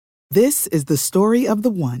This is the story of the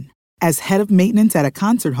one. As head of maintenance at a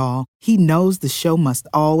concert hall, he knows the show must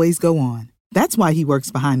always go on. That's why he works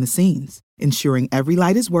behind the scenes, ensuring every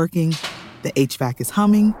light is working, the HVAC is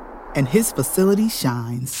humming, and his facility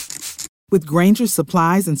shines. With Grainger's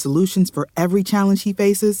supplies and solutions for every challenge he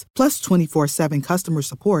faces, plus 24/7 customer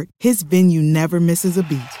support, his venue never misses a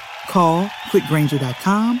beat. Call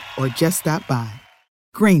quickgrainger.com or just stop by.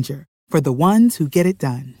 Grainger, for the ones who get it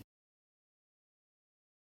done.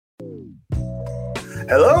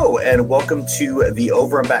 Hello, and welcome to the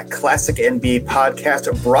Over and Back Classic NBA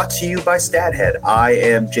podcast brought to you by StatHead. I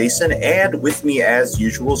am Jason, and with me, as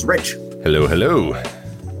usual, is Rich. Hello, hello.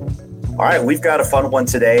 All right, we've got a fun one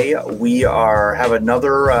today. We have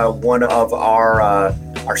another one of our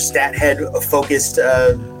StatHead focused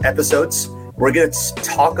episodes. We're going to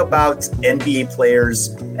talk about NBA players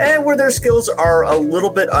and where their skills are a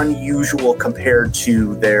little bit unusual compared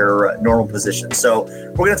to their normal positions. So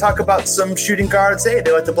we're going to talk about some shooting guards. Hey,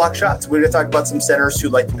 they like to block shots. We're going to talk about some centers who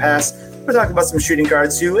like to pass. We're talking about some shooting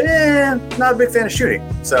guards who, not a big fan of shooting.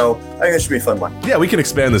 So I think this should be a fun one. Yeah, we can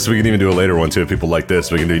expand this. We can even do a later one too. If people like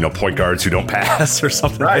this, we can do, point guards who don't pass or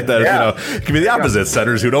something like that. Yeah. It can be the opposite,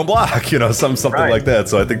 centers who don't block, something like that.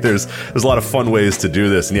 So I think there's a lot of fun ways to do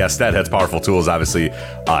this. And yeah, StatHead's powerful tools obviously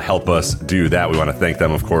help us do that. We want to thank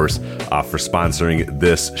them, of course, for sponsoring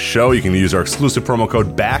this show. You can use our exclusive promo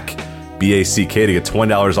code BACK, BACK, to get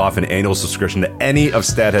 $20 off an annual subscription to any of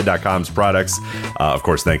StatHead.com's products. Of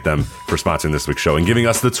course, thank them for sponsoring this week's show and giving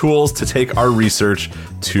us the tools to take our research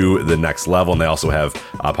to the next level. And they also have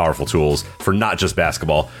powerful tools for not just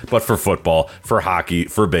basketball, but for football, for hockey,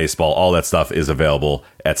 for baseball. All that stuff is available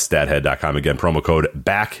at StatHead.com. Again, promo code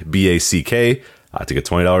BACK, BACK, to get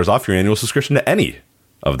 $20 off your annual subscription to any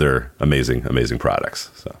of their amazing, amazing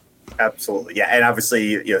products. So. Absolutely. Yeah. And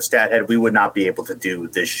obviously, StatHead, we would not be able to do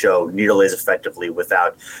this show nearly as effectively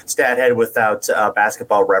without StatHead, without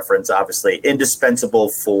Basketball Reference, obviously indispensable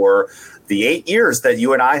for the 8 years that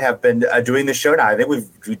you and I have been doing this show now. I think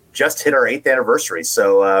we just hit our 8th anniversary.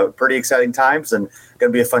 So pretty exciting times and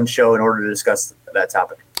going to be a fun show in order to discuss that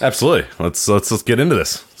topic. Absolutely. Let's get into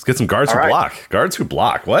this. Let's get some guards who block. Guards who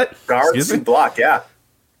block. What? Guards who block. Yeah.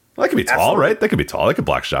 Well, they could be tall, Absolutely. right? They could be tall. They could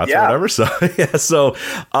block shots or whatever. So,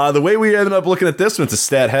 the way we ended up looking at this went to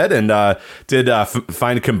StatHead and did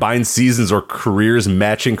find combined seasons or careers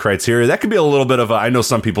matching criteria. That could be a little bit of I know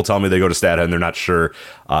some people tell me they go to StatHead and they're not sure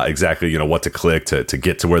exactly, what to click to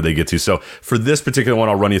get to where they get to. So for this particular one,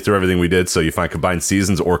 I'll run you through everything we did. So you find combined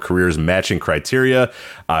seasons or careers matching criteria,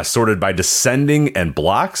 sorted by descending and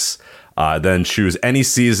blocks. Then choose any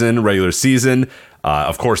season, regular season.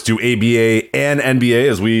 Of course, do ABA and NBA,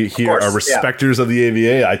 as we here are respecters of the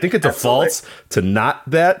ABA. I think it defaults to not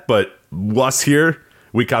that, but us here,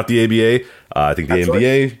 we count the ABA. I think the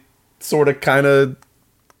NBA sort of, kind of,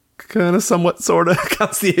 somewhat, sort of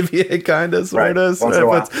counts the ABA, kind of, sort of. Once in a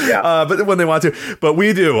while. But when they want to. But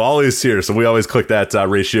we do, always here. So we always click that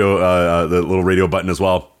ratio, the little radio button as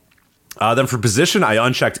well. Then for position, I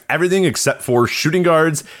unchecked everything except for shooting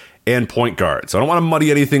guards and point guards. So I don't want to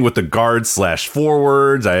muddy anything with the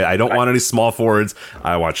guards/forwards. I don't want any small forwards.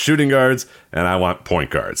 I want shooting guards and I want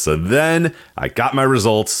point guards. So then I got my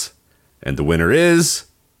results, and the winner is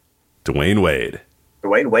Dwayne Wade.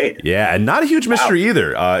 Dwayne Wade. Yeah, and not a huge mystery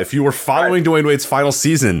either. If you were following Dwayne Wade's final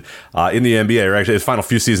season in the NBA, or actually his final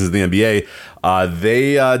few seasons in the NBA,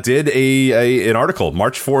 they did an article,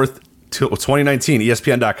 March 4th, 2019,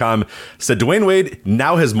 ESPN.com said Dwayne Wade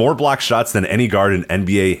now has more block shots than any guard in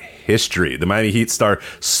NBA history. The Miami Heat star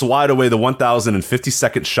swatted away the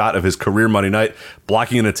 1,052nd shot of his career Monday night,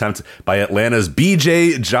 blocking an attempt by Atlanta's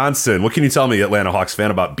B.J. Johnson. What can you tell me, Atlanta Hawks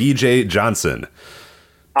fan, about B.J. Johnson?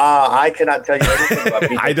 I cannot tell you anything about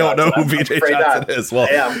B.J. I don't know who B.J. Johnson is. Well,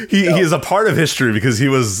 he is a part of history because he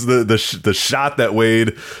was the shot that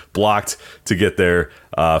Wade blocked to get there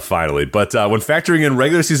finally. But when factoring in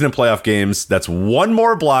regular season and playoff games, that's one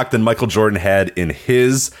more block than Michael Jordan had in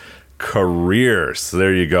his career. So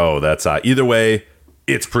there you go. That's either way,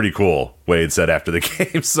 it's pretty cool, Wade said after the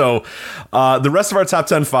game. So the rest of our top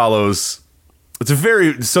 10 follows.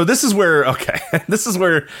 This is where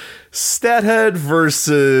StatHead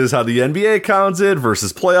versus how the NBA counted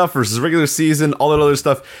versus playoff versus regular season, all that other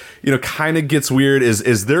stuff, kind of gets weird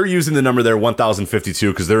is they're using the number there,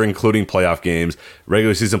 1,052, because they're including playoff games,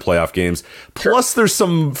 regular season playoff games. Plus there's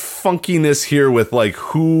some funkiness here with like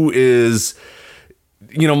who is,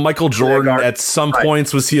 Michael Jordan at some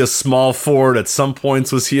points was he a small forward, at some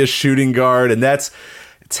points was he a shooting guard, and that's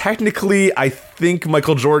technically, I think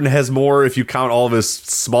Michael Jordan has more if you count all of his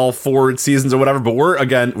small forward seasons or whatever. But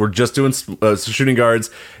we're just doing shooting guards,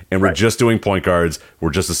 and we're just doing point guards. We're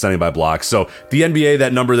just ascending by blocks. So the NBA,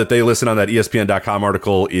 that number that they listed on that ESPN.com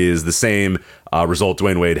article is the same result.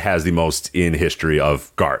 Dwayne Wade has the most in history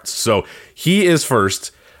of guards. So he is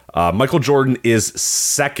first. Michael Jordan is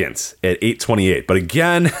second at 828. But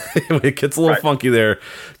again, it gets a little funky there,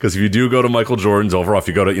 because if you do go to Michael Jordan's overall, if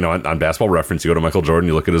you go to, on Basketball Reference, you go to Michael Jordan,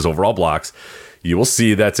 you look at his overall blocks, you will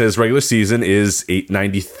see that his regular season is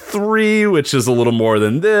 893, which is a little more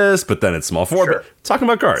than this, but then it's small forward. Sure. But talking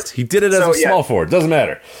about guards, he did it as a small forward. Doesn't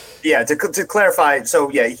matter. Yeah, to clarify,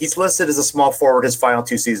 he's listed as a small forward his final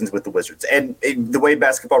 2 seasons with the Wizards. And the way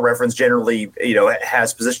Basketball Reference generally,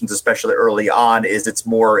 has positions, especially early on, is it's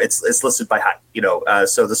listed by height.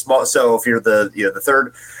 So if you're the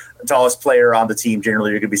third tallest player on the team,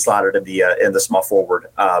 generally you're going to be slotted in the small forward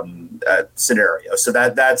scenario. So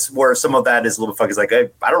that's where some of that is a little funky. It's like,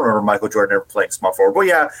 I don't remember Michael Jordan ever playing small forward. But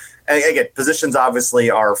yeah, again, positions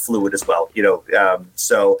obviously are fluid as well.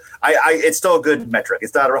 So it's still a good metric.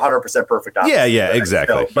 It's not 100% perfect. Yeah,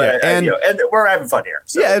 exactly. But and we're having fun here.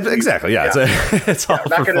 So exactly. Yeah, it's all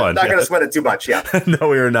for fun. Not going to sweat it too much. Yeah, no,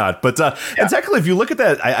 we are not. But and technically, if you look at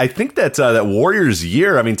that, I think that that Warriors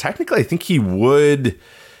year. I mean, technically, I think he would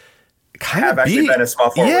have actually been a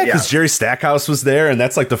small forward. Yeah, because Jerry Stackhouse was there, and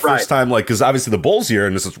that's like the first time, because obviously the Bulls here,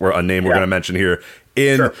 and this is where a name we're going to mention here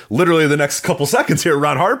in literally the next couple seconds here,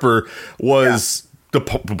 Ron Harper was the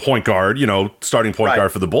point guard, starting point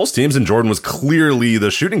guard for the Bulls teams, and Jordan was clearly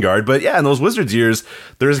the shooting guard. But in those Wizards years,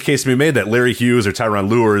 there's a case to be made that Larry Hughes or Tyronn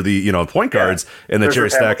Lue are the point guards, and that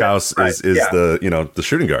Jerry Stackhouse is the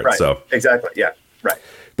shooting guard. Right. So exactly, right.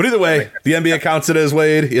 But either way, the NBA counts it as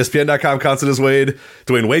Wade. ESPN.com counts it as Wade.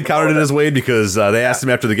 Dwayne Wade counted it as Wade because they asked him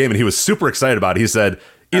after the game, and he was super excited about it. He said,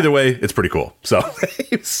 either way, it's pretty cool. So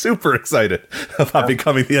he was super excited about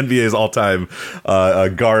becoming the NBA's all-time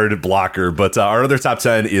guard blocker. But our other top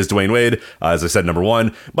 10 is Dwayne Wade, as I said, number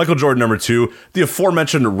 1. Michael Jordan, number 2. The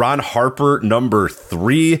aforementioned Ron Harper, number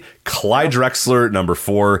 3. Clyde Drexler, number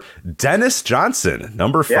 4. Dennis Johnson,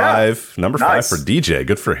 number 5. Number 5 for DJ.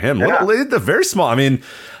 Good for him. Yeah. The very small. I mean,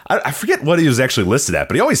 I forget what he was actually listed at,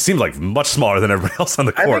 but he always seemed like much smaller than everybody else on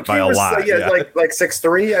the court by a lot. Like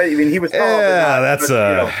 6'3". I mean, he was tall. Yeah,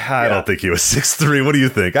 I don't think he was 6'3". What do you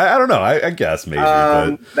think? I don't know. I guess maybe.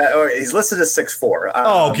 He's listed as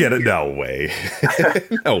 6'4". Get it? No way.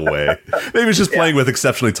 No way. Maybe he's just playing with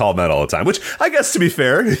exceptionally tall men all the time, which I guess, to be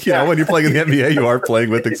fair, when you're playing in the NBA, you are playing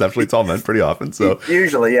with exceptionally tall men pretty often. So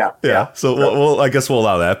usually, yeah. So I guess we'll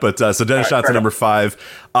allow that. But so Dennis Johnson, number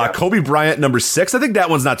 5. Kobe Bryant, number 6. I think that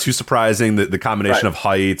one's not too surprising, the combination of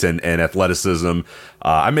height and athleticism.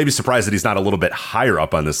 I may be surprised that he's not a little bit higher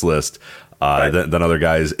up on this list than other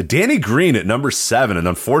guys. Danny Green at number 7. And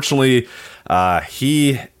unfortunately,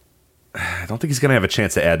 I don't think he's going to have a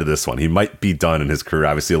chance to add to this one. He might be done in his career.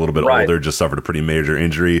 Obviously, a little bit older, just suffered a pretty major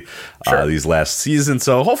injury these last seasons.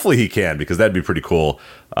 So hopefully he can, because that'd be pretty cool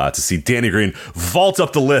to see Danny Green vault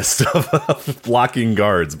up the list of blocking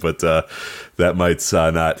guards. But that might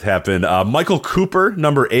not happen. Michael Cooper,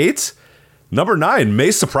 number 8. Number 9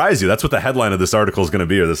 may surprise you. That's what the headline of this article is going to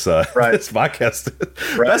be, or this podcast.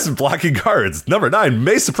 Best blocking guards. Number 9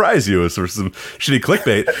 may surprise you. For some shitty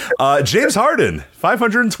clickbait. James Harden,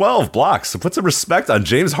 512 blocks. So put some respect on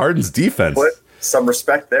James Harden's defense. Put some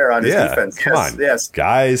respect there on his defense. Come on,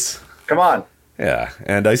 guys. Come on. Yeah,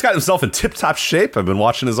 and he's got himself in tip-top shape. I've been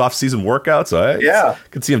watching his off-season workouts. So I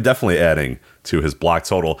could see him definitely adding to his block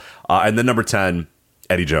total. And then number 10,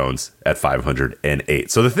 Eddie Jones at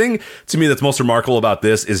 508. So the thing to me that's most remarkable about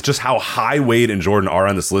this is just how high Wade and Jordan are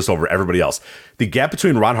on this list over everybody else. The gap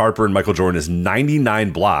between Ron Harper and Michael Jordan is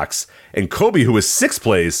 99 blocks, and Kobe, who is 6th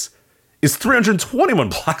place, is 321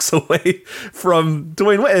 blocks away from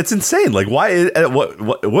Dwayne Wade. It's insane. Like, why?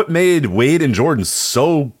 What made Wade and Jordan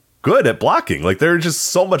so good at blocking? Like, they're just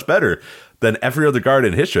so much better than every other guard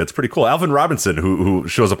in history. It's pretty cool. Alvin Robinson, who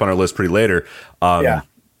shows up on our list pretty later,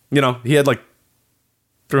 he had like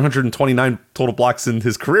 329 total blocks in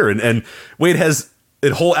his career, and Wade has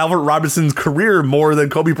a whole Alvin Robinson's career more than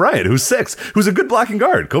Kobe Bryant, who's 6, who's a good blocking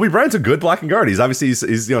guard. Kobe Bryant's a good blocking guard. He's obviously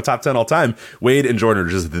top 10 all time. Wade and Jordan are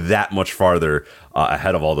just that much farther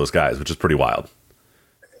ahead of all those guys, which is pretty wild.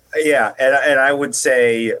 Yeah, and I would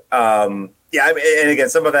say, and again,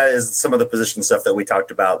 some of that is some of the position stuff that we talked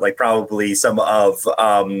about, like probably some of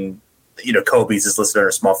Kobe's is listed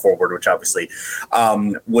under small forward, which obviously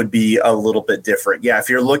would be a little bit different. Yeah, if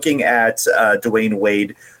you're looking at Dwayne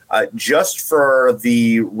Wade, just for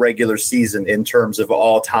the regular season in terms of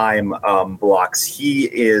all-time blocks, he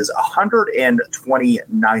is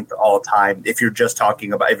 129th all-time. If you're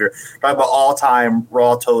talking about all-time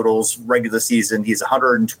raw totals, regular season, he's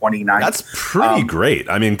 129th. That's pretty great.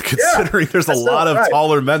 I mean, considering there's a lot of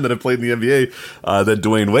taller men that have played in the NBA than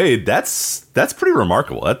Dwayne Wade, that's pretty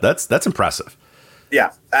remarkable. That's impressive.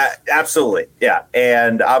 Yeah, absolutely. Yeah.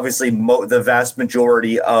 And obviously the vast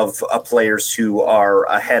majority of players who are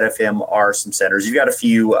ahead of him are some centers. You've got a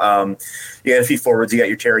few forwards. You got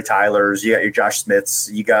your Terry Tylers, you got your Josh Smiths,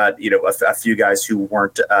 you got, a few guys who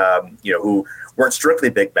weren't, who weren't strictly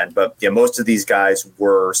big men, but most of these guys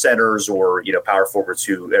were centers or, power forwards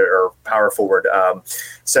or power forward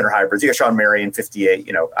center hybrids. You got Sean Marion, 58,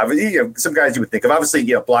 some guys you would think of. Obviously,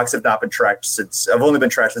 blocks have not been tracked have only been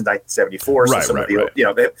tracked since 1974. So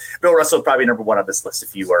Bill Russell probably number one on this list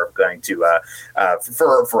if you are going to,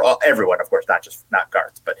 for everyone, of course, not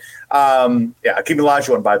guards, but Akeem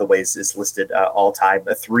Olajuwon, by the way, is listed all time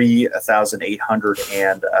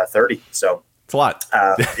 3,830. So, it's a lot.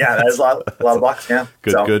 That is a lot of blocks. Yeah,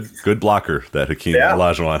 good blocker, that Hakeem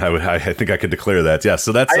Olajuwon. I think I could declare that. Yeah,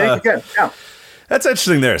 so that's. I think you can. Yeah. That's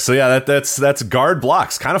interesting there. So yeah, that's guard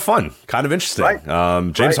blocks. Kind of fun, kind of interesting.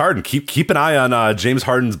 Right. James Harden. Keep an eye on James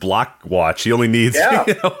Harden's block watch. He only needs a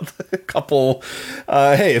couple.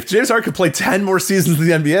 Hey, if James Harden could play 10 more seasons in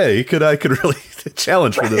the NBA, he could really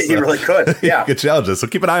challenge for this. He really could. Yeah, he could challenge this. So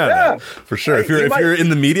keep an eye on that for sure. If you're in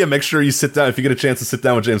the media, make sure you sit down. If you get a chance to sit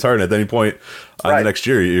down with James Harden at any point the next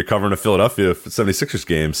year, you're covering a Philadelphia 76ers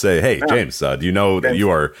game. Say, hey, James, do you know that you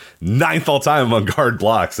are 9th all time among guard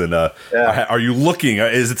blocks? And are you looking?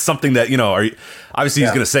 Is it something that are you? Obviously, he's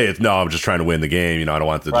going to say it. No, I'm just trying to win the game. I don't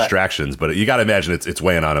want the distractions. But you got to imagine it's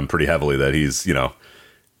weighing on him pretty heavily that he's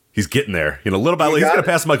he's getting there. Little by little, he's going to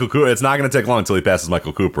pass Michael Cooper. It's not going to take long until he passes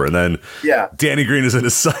Michael Cooper, and then Danny Green is in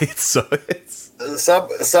his sights. So it's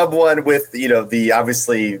someone with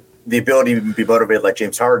the ability to be motivated like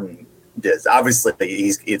James Harden. Obviously,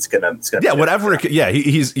 it's gonna whatever.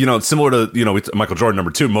 He's similar to Michael Jordan,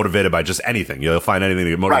 number 2, motivated by just anything. You'll find anything to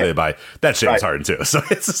get motivated by. That's James Harden too. So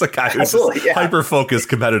it's just a guy who's hyper focused,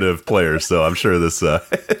 competitive player. So I'm sure this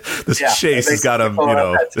chase has got him,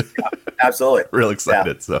 absolutely real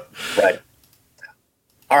excited. Yeah. So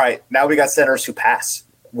all right, now we got centers who pass.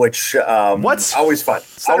 Which always fun.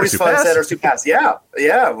 Always fun. Centers who pass. Yeah.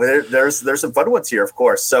 There's some fun ones here, of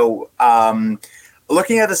course. So.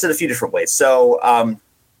 Looking at this in a few different ways. So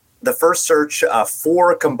the first search,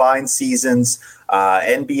 4 combined seasons,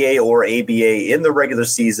 NBA or ABA in the regular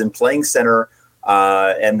season, playing center,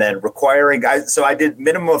 and then requiring guys. So I did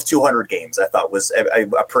minimum of 200 games. I thought was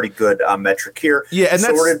a pretty good metric here. Yeah, and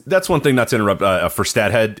that's one thing not to interrupt for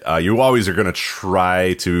StatHead. You always are going to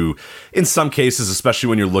try to, in some cases, especially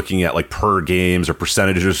when you're looking at like per games or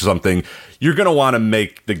percentages or something, you're going to want to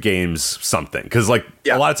make the games something. Because a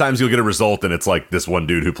lot of times you'll get a result and it's like this one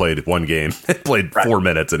dude who played one game, played 4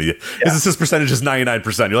 minutes, and his assist percentage is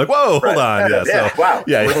 99%. You're like, whoa, hold on. Wow.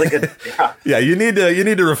 Yeah, really good. Yeah, you need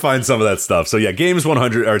to refine some of that stuff. So games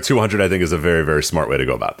 100 or 200, I think, is a very, very smart way to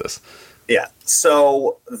go about this. Yeah.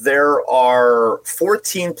 So there are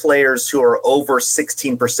 14 players who are over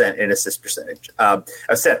 16% in assist percentage of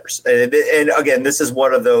centers. And again, this is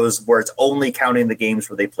one of those where it's only counting the games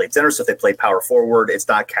where they played center. So if they played power forward, it's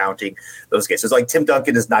not counting those games. So it's like Tim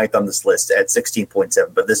Duncan is 9th on this list at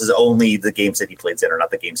 16.7, but this is only the games that he played center,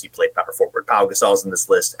 not the games he played power forward. Pau Gasol's in this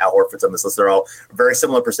list. Al Horford's on this list. They're all a very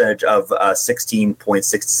similar percentage of 16.6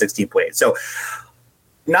 to 16.8. So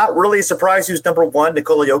not really a surprise who's number 1,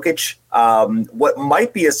 Nikola Jokic. What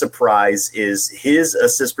might be a surprise is his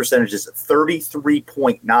assist percentage is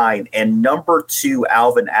 33.9, and number 2,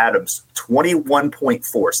 Alvin Adams,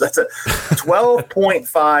 21.4. So that's a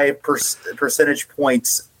 12.5 percentage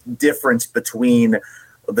points difference between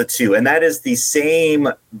the two. And that is the same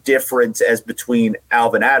difference as between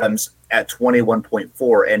Alvin Adams at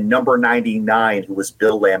 21.4 and number 99, who was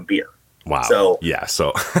Bill Laimbeer. Wow. So yes, he's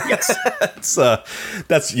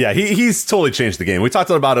totally changed the game. We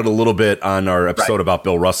talked about it a little bit on our episode about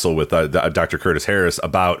Bill Russell with Dr. Curtis Harris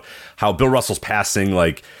about how Bill Russell's passing,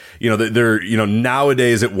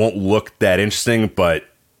 nowadays it won't look that interesting, but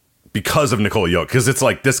because of Nikola Jokic, because it's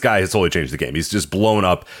like this guy has totally changed the game. He's just blown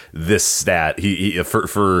up this stat. He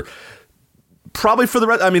for probably for the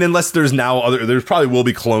rest. I mean, unless there's now there probably will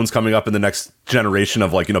be clones coming up in the next generation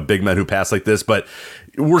of big men who pass like this. But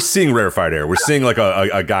we're seeing rarefied air. We're seeing like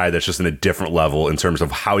a guy that's just in a different level in terms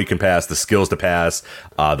of how he can pass, the skills to pass,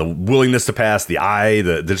 the willingness to pass, the eye,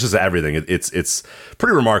 there's just everything. It's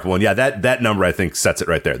pretty remarkable. And yeah, that number I think sets it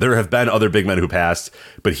right there. There have been other big men who passed,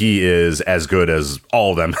 but he is as good as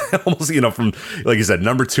all of them. Almost, from, like you said,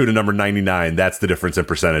 number 2 to number 99. That's the difference in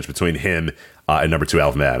percentage between him and number 2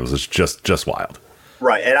 Alvin Adams. It's just wild.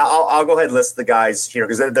 Right, and I'll go ahead and list the guys here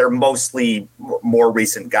because they're mostly more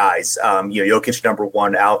recent guys. Jokic number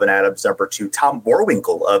 1, Alvin Adams number 2, Tom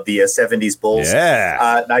Boerwinkle of the 70s Bulls.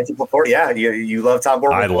 Yeah, 1940. Yeah, you love Tom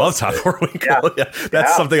Boerwinkle. I love Tom Boerwinkle. Yeah.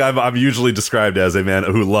 That's something I'm usually described as a man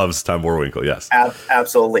who loves Tom Boerwinkle. Yes,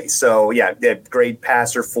 absolutely. So yeah, great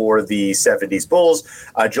passer for the 70s Bulls.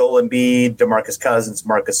 Joel Embiid, DeMarcus Cousins,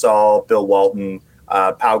 Marc Gasol, Bill Walton,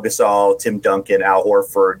 Pau Gasol, Tim Duncan, Al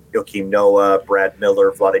Horford, Joakim Noah, Brad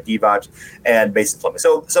Miller, Vlade Divac, and Mason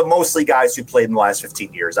Plumlee. So mostly guys who played in the last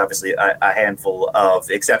 15 years. Obviously, a handful of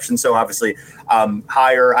exceptions. So obviously,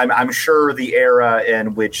 higher. I'm sure the era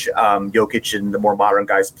in which Jokic and the more modern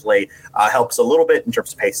guys play helps a little bit in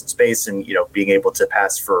terms of pace and space, and being able to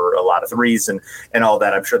pass for a lot of threes and all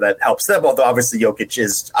that. I'm sure that helps them. Although obviously Jokic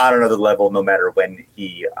is on another level, no matter when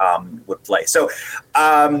he would play. So.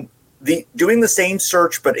 Doing the same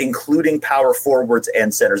search, but including power forwards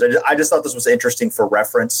and centers. I just thought this was interesting for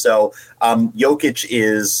reference. So Jokic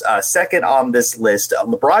is second on this list.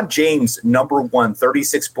 LeBron James, number 1,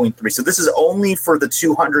 36.3. So this is only for the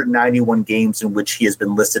 291 games in which he has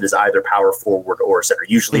been listed as either power forward or center.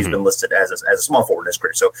 Usually he's been listed as a small forward in his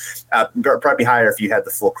career. So probably higher if you had the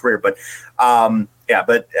full career. But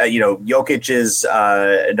Jokic is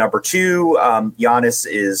number 2. Giannis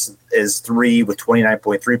is 3 with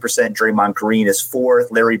 29.3%. Draymond Green is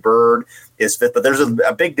 4th. Larry Bird is 5th. But there's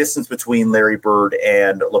a big distance between Larry Bird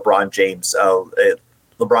and LeBron James.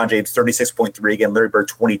 LeBron James 36.3 again, Larry Bird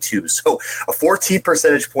 22. So a 14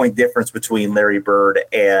 percentage point difference between Larry Bird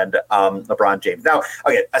and LeBron James. Now,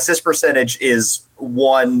 okay, assist percentage is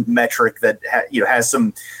one metric that has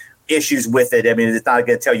some issues with it. I mean, it's not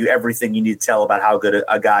going to tell you everything you need to tell about how good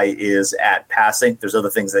a guy is at passing. There's other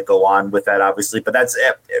things that go on with that, obviously, but that's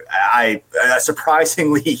a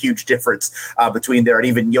surprisingly huge difference between there. And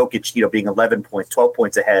even Jokic, being 11 points, 12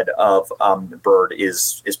 points ahead of Bird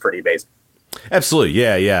is pretty amazing. Absolutely.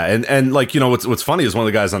 Yeah. And like, what's funny is one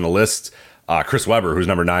of the guys on the list, Chris Webber, who's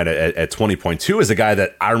number 9 at 20.2, is a guy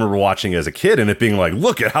that I remember watching as a kid and it being like,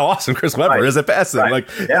 look at how awesome Chris Webber is at passing. Right.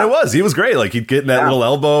 And he was great. Like he'd get in that little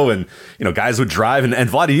elbow and, guys would drive and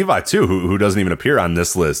Vlade Divac too, who doesn't even appear on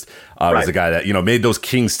this list. Was a guy that, made those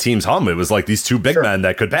Kings teams hum. It was like these two big men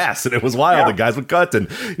that could pass and it was wild. And guys would cut and,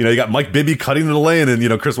 you got Mike Bibby cutting to the lane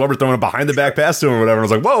and, Chris Webber throwing a behind the back pass to him or whatever. I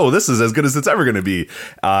was like, whoa, this is as good as it's ever going to be.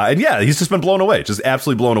 He's just been blown away, just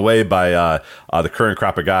absolutely blown away by the current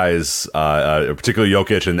crop of guys, particularly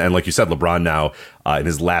Jokic and like you said, LeBron now in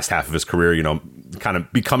his last half of his career, kind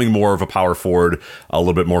of becoming more of a power forward, a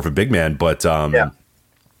little bit more of a big man, but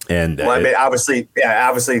And obviously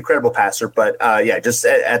incredible passer, but just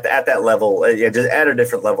at that level, just at a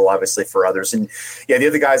different level, obviously for others. And the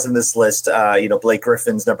other guys in this list, Blake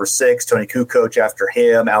Griffin's number 6, Tony Kukoc after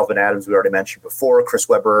him, Alvin Adams we already mentioned before, Chris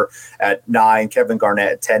Webber at 9, Kevin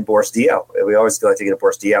Garnett at 10, Boris Diaw. We always like to get a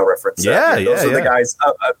Boris Diaw reference. Those are the guys.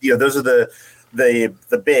 Those are the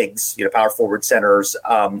bigs, power forward centers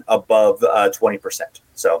above 20%.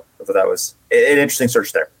 So that was an interesting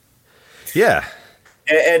search there. Yeah.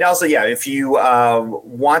 And also, if you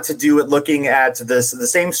want to do it looking at the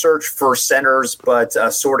same search for centers, but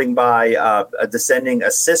sorting by descending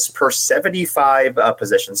assists per 75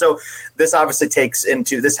 possessions. So this obviously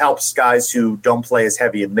this helps guys who don't play as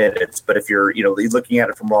heavy in minutes. But if you're, looking at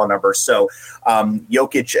it from raw numbers, so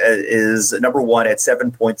Jokic is number 1 at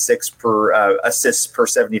 7.6 per assists per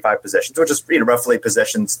 75 possessions, which is roughly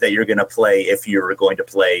possessions that you're going to play if you're going to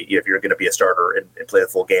be a starter and play the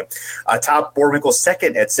full game. Top Boerwinkle second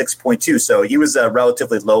at 6.2, so he was a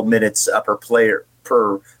relatively low minutes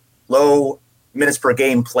per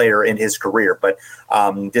game player in his career, but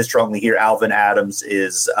did strongly here. Alvin Adams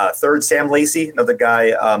is 3rd. Sam Lacey, another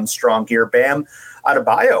guy strong here. Bam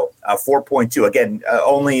Adebayo, 4.2. Again,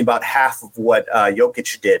 only about half of what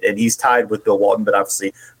Jokic did, and he's tied with Bill Walton, but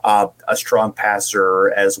obviously a strong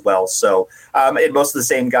passer as well. So, and most of the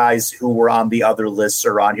same guys who were on the other lists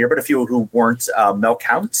are on here, but a few who weren't. Mel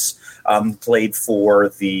Counts played for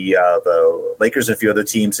the Lakers and a few other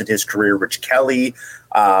teams in his career. Rich Kelly,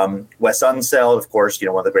 Wes Unseld, of course,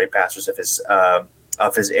 one of the great passers of his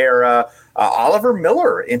era. Oliver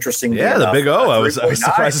Miller, interestingly enough, the Big O. I was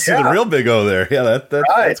surprised to see the real Big O there. Yeah,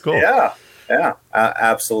 that's cool. Yeah. Yeah,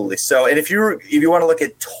 absolutely. So, and if you want to look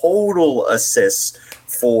at total assists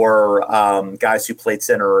for guys who played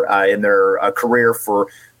center in their career for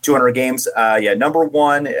 200 games, number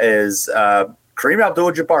one is Kareem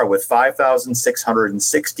Abdul-Jabbar with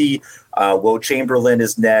 5,660. Will Chamberlain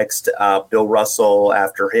is next. Bill Russell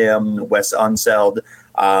after him. Wes Unseld.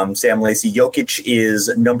 Sam Lacey. Jokic is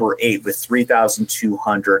number 8 with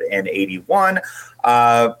 3,281.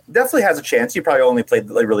 Definitely has a chance. He probably only played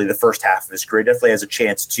really the first half of his career. Definitely has a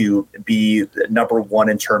chance to be number 1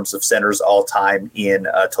 in terms of centers all time in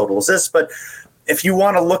total assists. But if you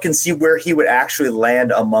want to look and see where he would actually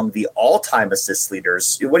land among the all-time assist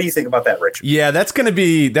leaders, what do you think about that, Rich? Yeah, that's going to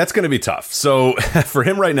be tough. So for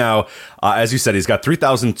him right now, as you said, he's got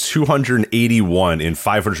 3,281 in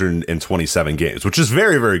 527 games, which is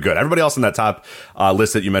very, very good. Everybody else in that top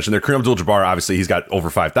list that you mentioned there, Kareem Abdul-Jabbar, obviously he's got over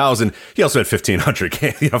 5,000. He also had 1,500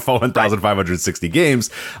 games, 1,560 games.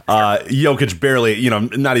 Jokic barely,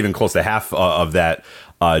 not even close to half of that.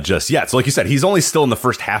 Just yet. So like you said, he's only still in the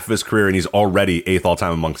first half of his career and he's already 8th all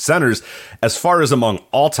time among centers. As far as among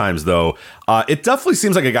all times though, it definitely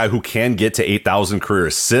seems like a guy who can get to 8,000 career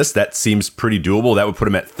assists. That seems pretty doable. That would put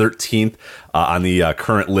him at 13th on the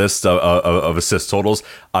current list of assist totals.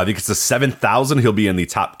 I think it's the 7,000. He'll be in the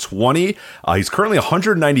top 20. He's currently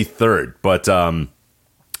 193rd, but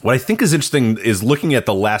what I think is interesting is looking at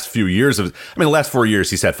the last few years the last 4 years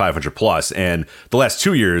he's had 500 plus, and the last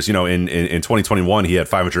 2 years, in 2021 he had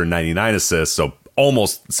 599 assists, so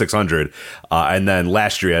almost 600, and then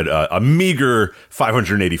last year he had a meager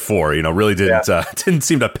 584. Really didn't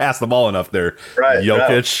seem to pass the ball enough there. Right,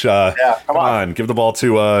 Jokic, come on, give the ball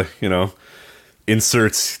to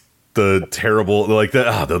insert the terrible,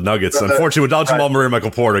 the Nuggets. Unfortunately, without Jamal Murray and Michael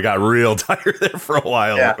Porter, got real tired there for a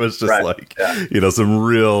while. Yeah, it was just some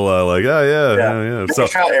real So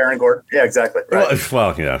Aaron Gordon. Yeah, exactly. Right.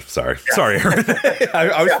 Well, yeah. Sorry, Aaron.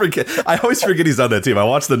 I always forget he's on that team. I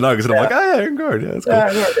watch the Nuggets and I'm like, Aaron Gordon. Yeah, that's cool.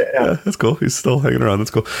 Yeah, that's cool. He's still hanging around.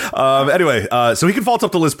 That's cool. Anyway, so he can vault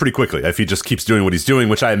up the list pretty quickly if he just keeps doing what he's doing,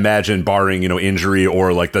 which I imagine, barring injury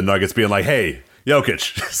or like the Nuggets being like, hey,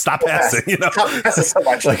 Jokic, stop passing. Stop passing so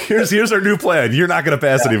much. Here's our new plan. You're not going to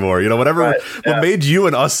pass anymore. What made you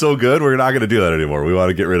and us so good, we're not going to do that anymore. We want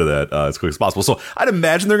to get rid of that as quick as possible. So I'd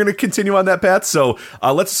imagine they're going to continue on that path. So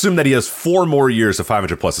let's assume that he has 4 more years of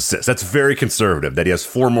 500 plus assists. That's very conservative. That he has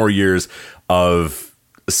 4 more years of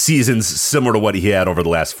seasons similar to what he had over the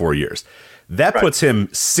last 4 years. That puts him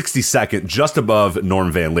 62nd, just above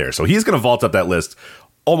Norm Van Lier. So he's going to vault up that list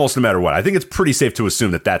almost no matter what. I think it's pretty safe to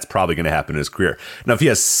assume that that's probably going to happen in his career. Now, if he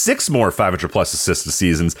has 6 more 500 plus assisted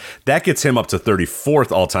seasons, that gets him up to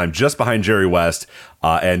 34th all time, just behind Jerry West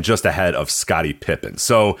and just ahead of Scottie Pippen.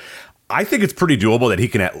 So I think it's pretty doable that he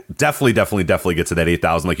can definitely get to that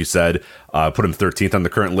 8,000, like you said, put him 13th on the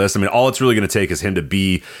current list. All it's really going to take is him to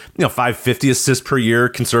be, 550 assists per year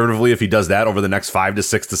conservatively. If he does that over the next 5 to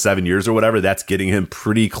 6 to 7 years or whatever, that's getting him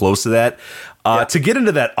pretty close to that. To get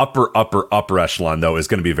into that upper echelon, though, is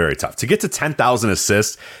going to be very tough. To get to 10,000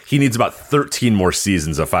 assists, he needs about 13 more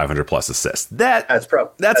seasons of 500 plus assists. That's going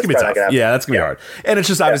to be tough. Yeah, that's going to be hard. And it's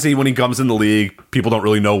just obviously when he comes in the league, people don't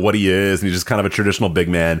really know what he is, and he's just kind of a traditional big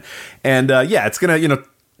man. And it's going to,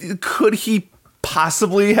 could he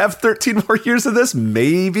possibly have 13 more years of this?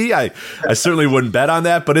 Maybe. I certainly wouldn't bet on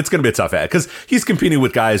that, but it's going to be a tough ad because he's competing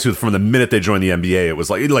with guys who, from the minute they joined the NBA, it was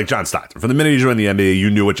like John Stockton. From the minute he joined the NBA, you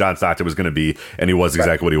knew what John Stockton was going to be, and he was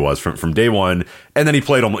exactly what he was from day one. And then he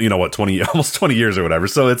played almost 20 years or whatever.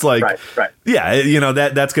 So it's like,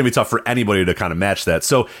 that's going to be tough for anybody to kind of match that.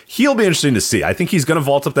 So he'll be interesting to see. I think he's going to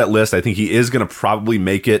vault up that list. I think he is going to probably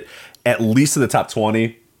make it at least in the top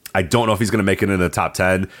 20. I don't know if he's going to make it in the top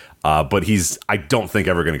 10, but I don't think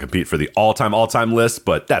ever going to compete for the all-time list,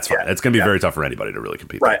 but that's fine. It's going to be very tough for anybody to really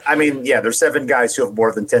compete. Right. There's 7 guys who have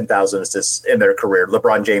more than 10,000 assists in their career.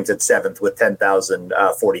 LeBron James at 7th with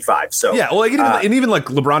 10,045. So even like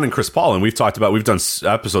LeBron and Chris Paul, and we've done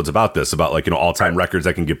episodes about this, about all-time records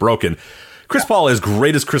that can get broken. Chris Paul, as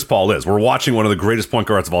great as Chris Paul is, we're watching one of the greatest point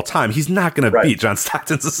guards of all time. He's not going to beat John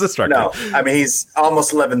Stockton's assist record. No, he's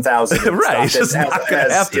almost 11,000. Right, it's just not going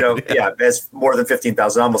to happen. Has more than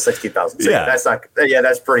 15,000, almost 16,000. So that's not.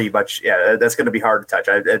 That's pretty much. That's going to be hard to touch.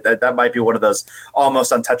 That might be one of those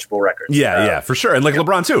almost untouchable records. Yeah, for sure. And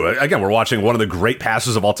LeBron too. Again, we're watching one of the great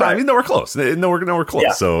passers of all time. He's nowhere close. Nowhere close.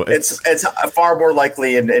 Yeah. So it's far more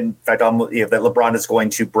likely, and in fact, that LeBron is going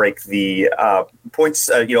to break the points.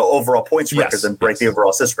 Overall points record than break the overall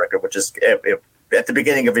assist record, which is at the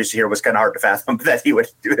beginning of his year was kind of hard to fathom that he would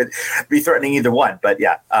be threatening either one. But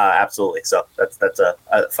absolutely. So that's a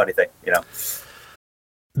funny thing,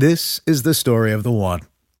 This is the story of the one.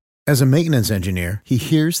 As a maintenance engineer, he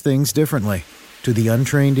hears things differently. To the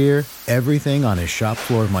untrained ear, everything on his shop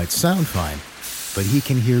floor might sound fine, but he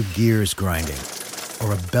can hear gears grinding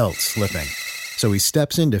or a belt slipping. So he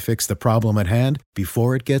steps in to fix the problem at hand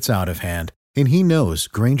before it gets out of hand. And he knows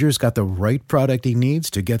Grainger's got the right product he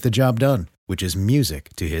needs to get the job done, which is music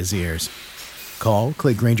to his ears. Call,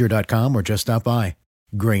 click Grainger.com, or just stop by.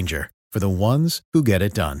 Grainger, for the ones who get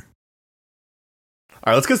it done.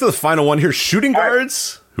 All right, let's get to the final one here. Shooting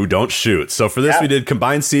guards who don't shoot. So for this, we did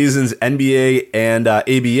combined seasons, NBA and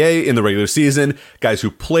ABA in the regular season. Guys who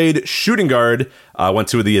played shooting guard went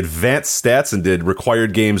to the advanced stats and did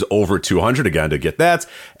required games over 200 again to get that.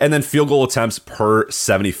 And then field goal attempts per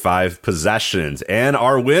 75 possessions. And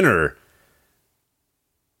our winner,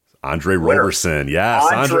 Andre Roberson. Yes,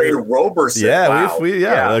 Andre Roberson. Yeah,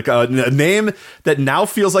 wow. Like a name that now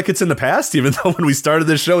feels like it's in the past, even though when we started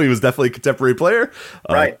this show, he was definitely a contemporary player.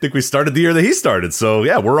 Right. I think we started the year that he started. So,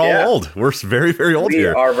 yeah, we're all old. We're very, very old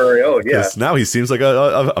here. We are very old, yeah. Now he seems like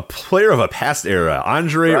a player of a past era.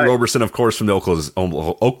 Andre Roberson, of course, from the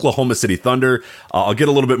Oklahoma City Thunder. I'll get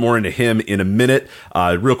a little bit more into him in a minute.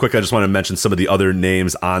 Real quick, I just want to mention some of the other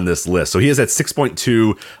names on this list. So he is at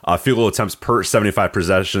 6.2 field goal attempts per 75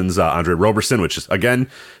 possessions. Andre Roberson, which is, again,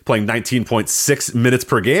 playing 19.6 minutes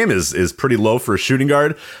per game is pretty low for a shooting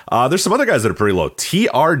guard. There's some other guys that are pretty low.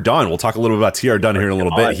 T.R. Dunn. We'll talk a little bit about T.R. Dunn here in a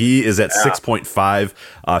little bit. He is at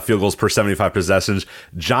 6.5 field goals per 75 possessions.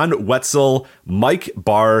 John Wetzel, Mike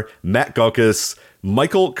Barr, Matt Guokas,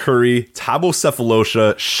 Michael Curry, Thabo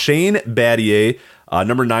Sefolosha, Shane Battier.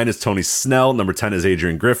 Number 9 is Tony Snell. Number 10 is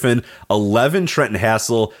Adrian Griffin. 11, Trenton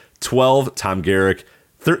Hassel. 12, Tom Garrick.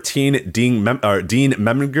 13, Dean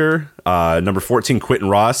Memminger, number 14, Quentin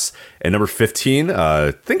Ross, and number 15,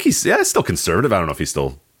 I think he's still conservative. I don't know if he's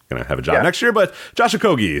still going to have a job next year, but Josh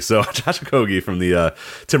Okogie. So Josh Okogie from the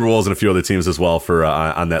Timberwolves and a few other teams as well for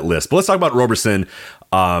on that list. But let's talk about Roberson.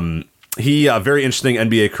 He very interesting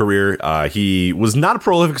NBA career. He was not a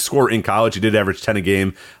prolific scorer in college. He did average 10 a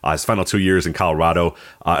game his final 2 years in Colorado,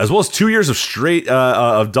 as well as 2 years of straight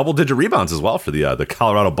of double-digit rebounds as well for the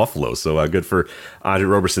Colorado Buffaloes. So good for Andre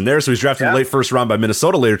Roberson there. So he's drafted in the late first round by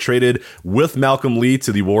Minnesota, later traded with Malcolm Lee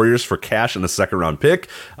to the Warriors for cash and a second-round pick.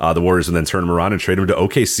 The Warriors would then turn him around and trade him to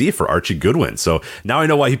OKC for Archie Goodwin. So now I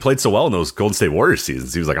know why he played so well in those Golden State Warriors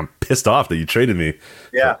seasons. He was like, I'm pissed off that you traded me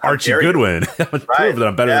for Archie Goodwin. I'm going to prove that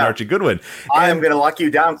I'm better than Archie Goodwin. I am going to lock you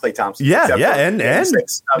down, Klay Thompson. And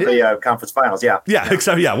 6 of the conference finals.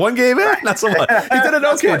 Except one game, not so much. He did an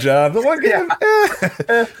okay job. The one game,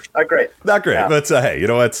 not great, But hey, you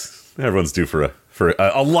know what? Everyone's due for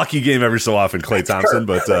a lucky game every so often. Klay Thompson,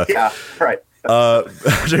 but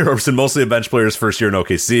Jay Roberson, mostly a bench player his first year in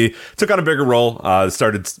OKC, took on a bigger role.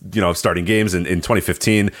 Started starting games in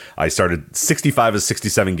 2015. I started 65 of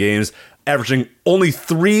 67 games, averaging only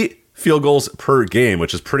 3 field goals per game,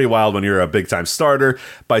 which is pretty wild when you're a big-time starter.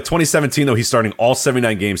 By 2017, though, he's starting all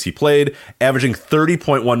 79 games he played, averaging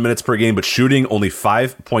 30.1 minutes per game, but shooting only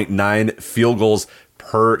 5.9 field goals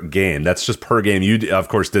per game. That's just per game. You, of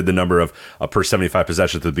course, did the number of per 75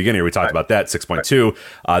 possessions at the beginning. We talked about that,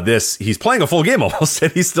 6.2. He's playing a full game almost,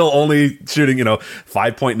 and he's still only shooting,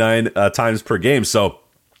 5.9 times per game. So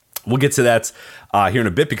we'll get to that here in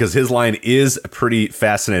a bit, because his line is pretty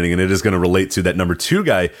fascinating, and it is going to relate to that number 2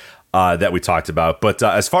 guy that we talked about. But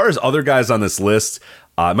as far as other guys on this list,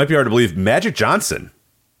 it might be hard to believe Magic Johnson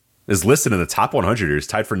is listed in the top 100 here. He's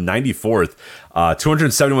tied for 94th,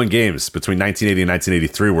 271 games between 1980 and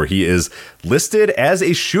 1983, where he is listed as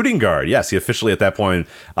a shooting guard. Yes, he officially at that point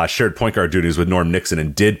shared point guard duties with Norm Nixon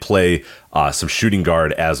and did play some shooting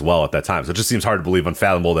guard as well at that time. So it just seems hard to believe,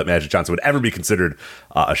 unfathomable, that Magic Johnson would ever be considered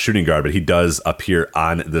a shooting guard, but he does appear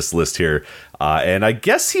on this list here. And I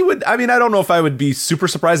guess he would, I don't know if I would be super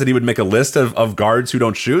surprised that he would make a list of guards who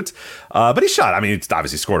don't shoot, but he shot. He's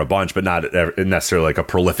obviously scored a bunch, but not necessarily like a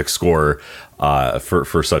prolific scorer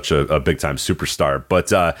for such a big-time superstar.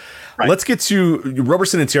 But let's get to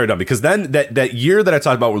Roberson and T.R. Dunn, because then that year that I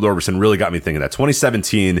talked about with Roberson really got me thinking. That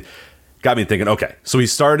 2017 got me thinking, okay, so he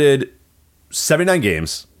started 79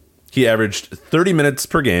 games. He averaged 30 minutes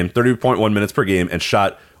per game, 30.1 minutes per game, and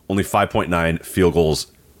shot only 5.9 field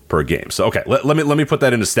goals per game. So, okay, let me put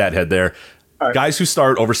that into stat head there. Right. Guys who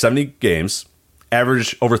start over 70 games,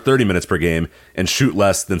 average over 30 minutes per game, and shoot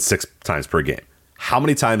less than 6 times per game. How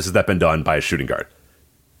many times has that been done by a shooting guard?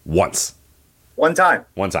 Once. One time.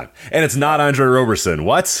 And it's not Andre Roberson.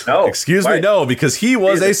 What? No. Excuse me, no, because he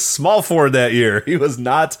was a small forward that year. He was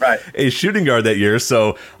not a shooting guard that year.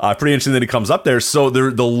 So pretty interesting that he comes up there. So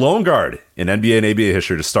the lone guard in NBA and ABA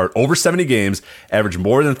history to start over 70 games, average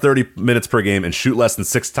more than 30 minutes per game, and shoot less than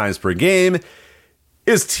 6 times per game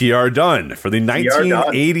is T.R. Dunn for the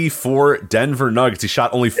 1984 Denver Nuggets. He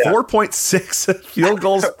shot only 4.6 field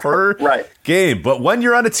goals per game. But when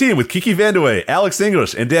you're on a team with Kiki Vandeweghe, Alex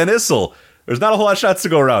English, and Dan Issel, there's not a whole lot of shots to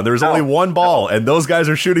go around. There's only one ball, and those guys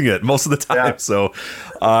are shooting it most of the time. Yeah. So,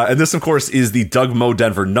 and this, of course, is the Doug Moe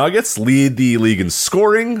Denver Nuggets. Lead the league in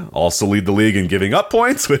scoring, also lead the league in giving up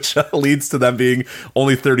points, which leads to them being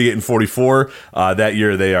only 38 and 44. That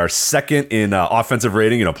year, they are second in offensive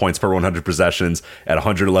rating, points per 100 possessions at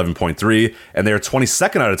 111.3, and they are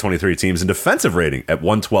 22nd out of 23 teams in defensive rating at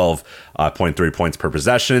 112.3 points per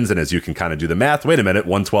possessions. And as you can kind of do the math, wait a minute,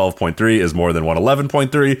 112.3 is more than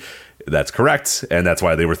 111.3. That's correct, and that's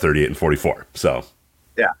why they were 38 and 44. So,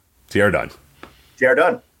 T.R. Dunn. T.R.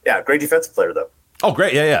 Dunn. Yeah, great defensive player, though. Oh,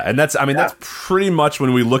 great. Yeah. And that's pretty much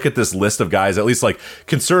when we look at this list of guys, at least like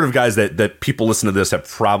conservative guys that people listen to this have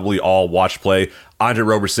probably all watched play. Andre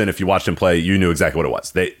Roberson, if you watched him play, you knew exactly what it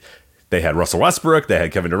was. They had Russell Westbrook. They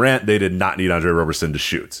had Kevin Durant. They did not need Andre Roberson to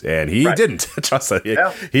shoot. And he didn't. Trust me.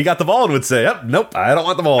 He got the ball and would say, nope, I don't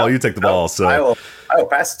want the ball. You take the ball. So I will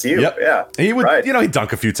pass it to you. Yep. Yeah. He would, he'd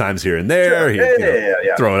dunk a few times here and there.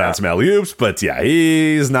 He'd throw it out some alley-oops. But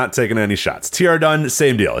he's not taking any shots. T.R. Dunn,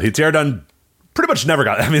 same deal. T.R. Dunn pretty much never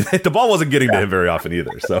got, the ball wasn't getting to him very often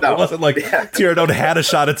either. So it wasn't like T.R. Dunn had a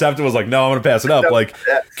shot attempt and was like, no, I'm going to pass it up.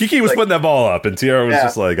 Kiki was putting that ball up and T.R. was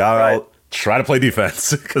just like, I'll try to play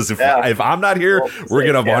defense because if I'm not here, we're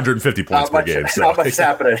going to have 150 points per game. So. Not much is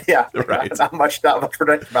happening. Yeah. Right. Not much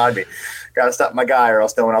protected behind me. Got to stop my guy or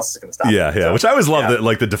else no one else is going to stop me. Yeah. So, which I always love that,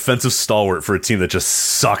 like the defensive stalwart for a team that just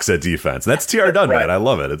sucks at defense. And that's T.R. Dunn, man. I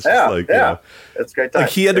love it. It's just like, it's great time.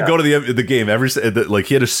 Like he had to go to the game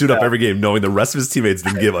he had to suit up every game knowing the rest of his teammates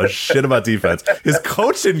didn't give a shit about defense. His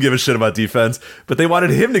coach didn't give a shit about defense, but they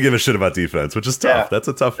wanted him to give a shit about defense, which is tough. That's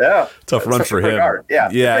a tough run for him. Guard.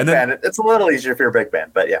 Yeah. And then it's a little easier if you're a big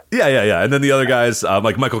man, but Yeah. And then the other guys,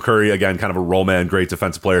 like Michael Curry, again, kind of a role man, great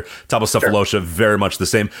defensive player. Thabo Sefolosha, very much the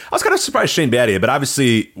same. I was kind of surprised Shane Battier, but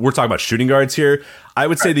obviously we're talking about shooting guards here. I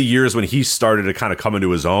would say the years when he started to kind of come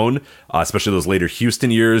into his own, especially those later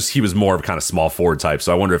Houston years, he was more of a kind of small forward type.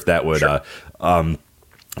 So I wonder if that would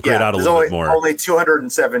grade out a little bit more. Only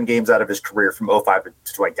 207 games out of his career from 2005 to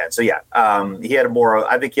 2010. So he had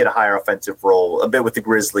I think he had a higher offensive role a bit with the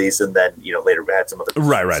Grizzlies, and then later we had some other.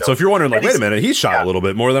 Right. So if you're wondering, like, wait a minute, he shot a little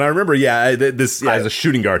bit more than I remember. As a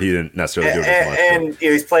shooting guard, he didn't necessarily do it as much. And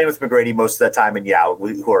he's playing with McGrady most of the time, and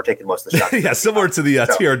who are taking most of the shots. Similar to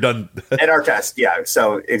the T.R. Dunn and our test.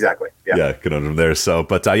 So exactly. Conundrum there. So,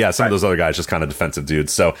 but some of those other guys just kind of defensive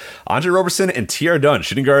dudes. So Andre Roberson and T.R. Dunn,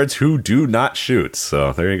 shooting guards who do not shoot.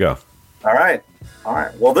 So there you go. All right.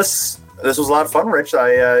 Well, this was a lot of fun, Rich.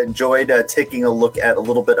 I enjoyed taking a look at a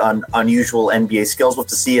little bit on unusual NBA skills. We'll have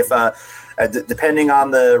to see if, depending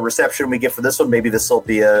on the reception we get for this one, maybe this will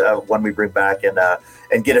be a one we bring back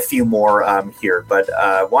and get a few more here. But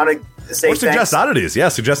want to say suggest oddities. Yeah,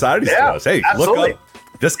 suggest oddities to us. Hey, absolutely. Look up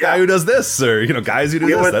this guy who does this, or guys who do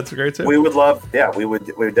this. That's great too. We would love, we would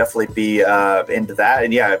definitely be into that.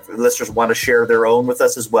 And if listeners want to share their own with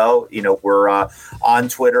us as well, we're on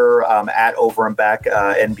Twitter at Over and Back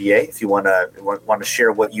NBA. If you want to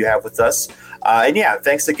share what you have with us,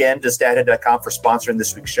 thanks again to StatHead.com for sponsoring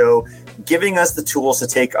this week's show, giving us the tools to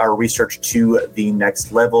take our research to the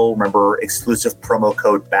next level. Remember, exclusive promo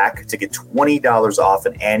code BACK to get $20 off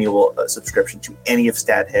an annual subscription to any of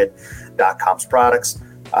StatHead.com's products.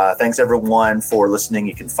 Thanks, everyone, for listening.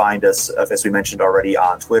 You can find us, as we mentioned already,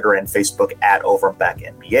 on Twitter and Facebook at Over and Back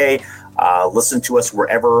NBA. Listen to us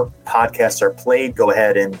wherever podcasts are played. Go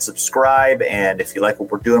ahead and subscribe. And if you like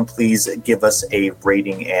what we're doing, please give us a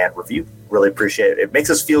rating and review. Really appreciate it. It makes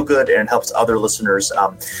us feel good and helps other listeners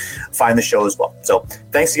find the show as well. So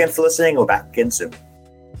thanks again for listening. We'll be back again soon.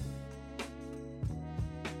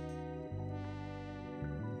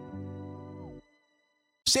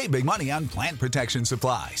 Save big money on plant protection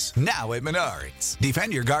supplies, now at Menards.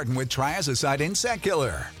 Defend your garden with Triazicide Insect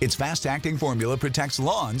Killer. Its fast-acting formula protects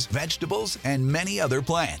lawns, vegetables, and many other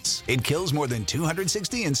plants. It kills more than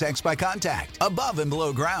 260 insects by contact, above and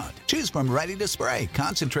below ground. Choose from ready to spray,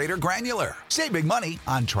 concentrate, or granular. Save big money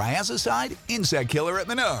on Triazicide Insect Killer at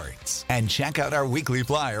Menards. And check out our weekly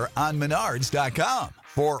flyer on Menards.com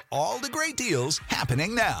for all the great deals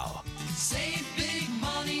happening now. Save